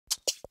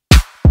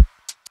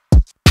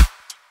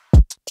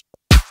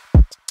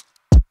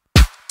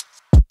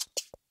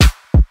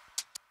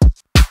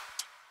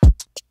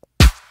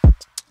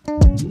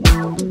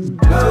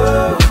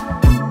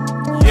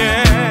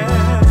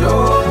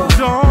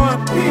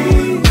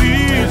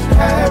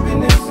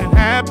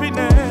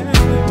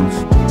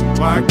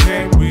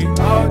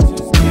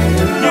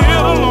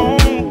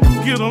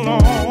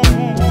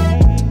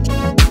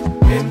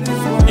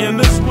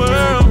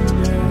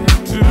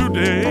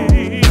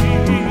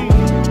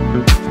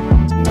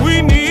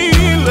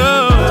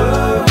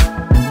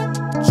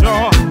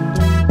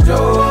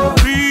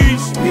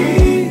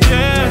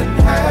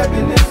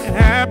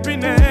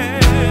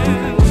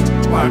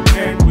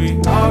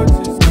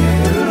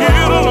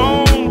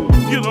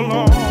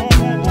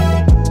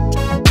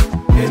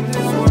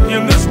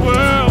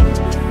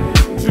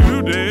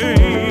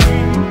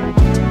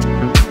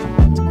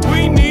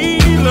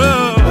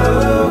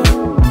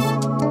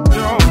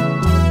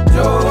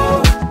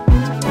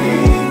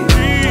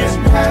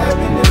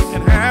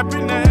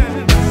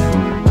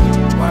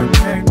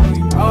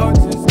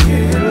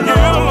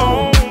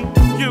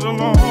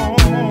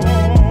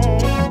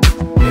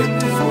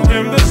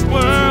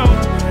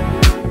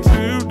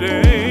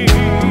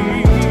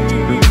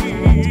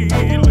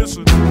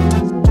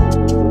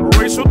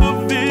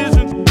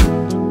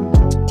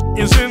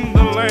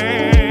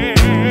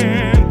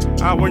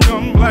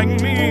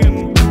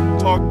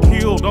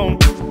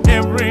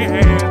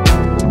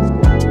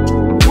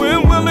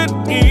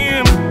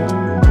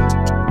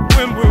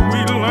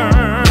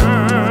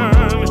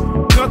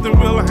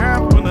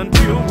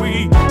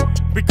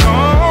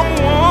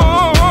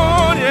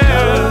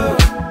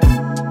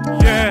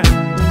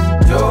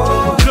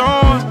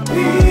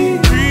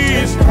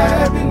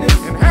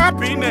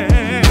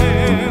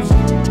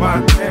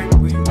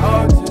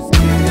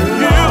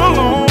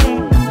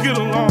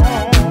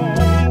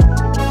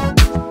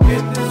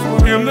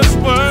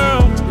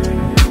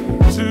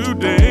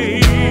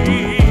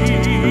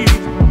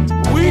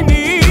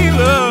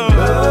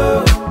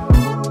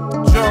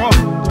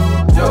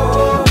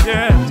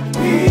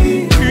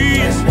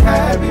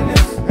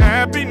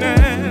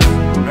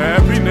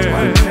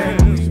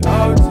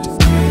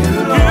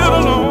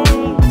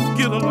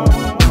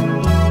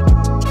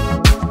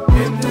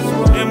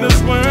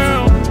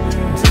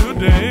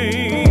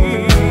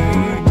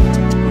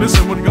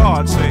Listen what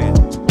God said.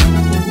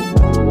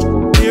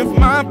 If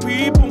my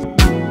people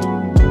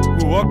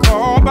who are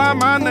called by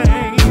my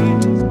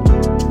name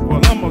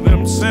will humble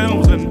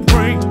themselves and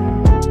pray,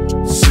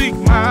 seek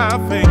my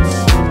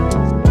face,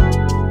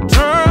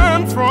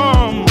 turn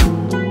from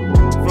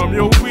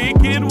your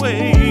wicked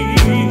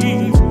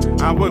ways,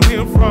 I will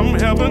hear from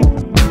heaven,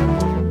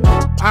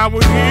 I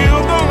will heal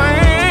the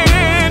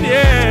land,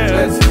 yeah.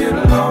 Let's get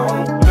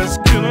along. Let's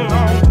get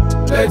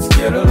along. Let's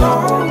get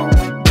along.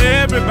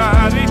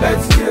 Everybody,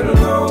 let's get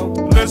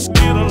along. Let's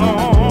get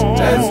along.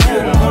 Let's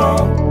get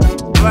along.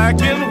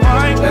 Black and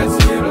white,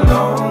 let's get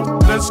along.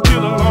 Let's get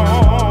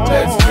along.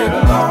 Let's get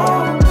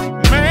along.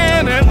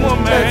 Man and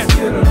woman, let's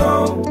get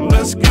along.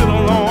 Let's get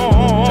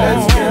along.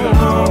 Let's get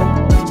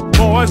along.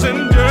 Boys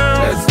and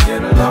girls, let's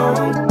get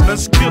along.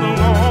 Let's get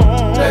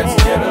along.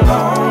 Let's get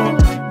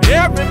along.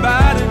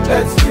 Everybody,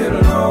 let's get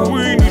along.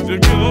 We need to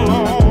get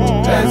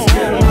along. Let's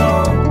get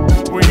along.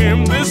 We're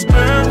in this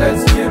earth.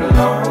 Let's get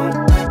along.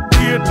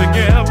 Here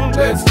together.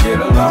 Let's get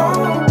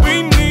along.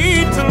 We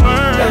need to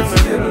learn.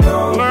 Let's get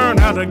along. Learn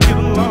how to get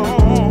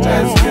along.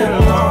 Let's get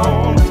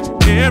along.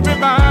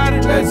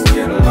 Everybody, let's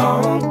get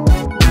along.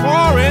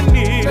 Far and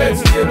near,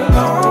 let's get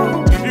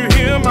along. If you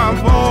hear my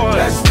voice,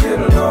 let's get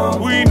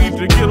along. We need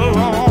to get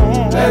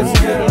along. Let's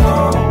get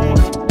along.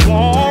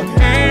 Walk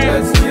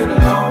hand, let's get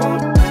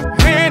along.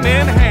 Hand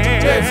in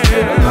hand, let's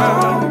get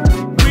along.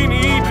 We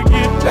need to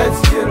get,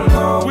 let's get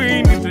along.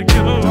 We need to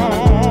get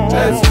along.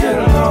 Let's get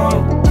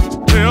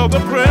along. Tell the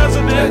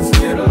president, let's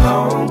get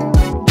along.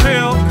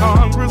 Tell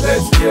Congress,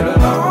 let's get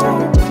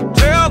along.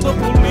 Tell the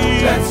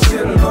police, let's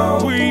get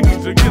along. We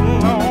need to get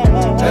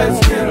along.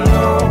 Let's get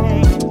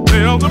along.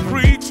 Tell the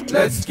preacher,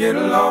 let's get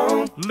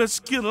along. Let's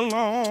get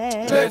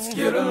along. Let's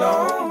get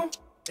along.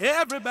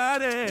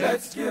 Everybody,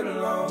 let's get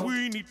along.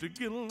 We need to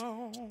get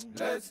along.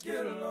 Let's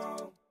get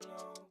along.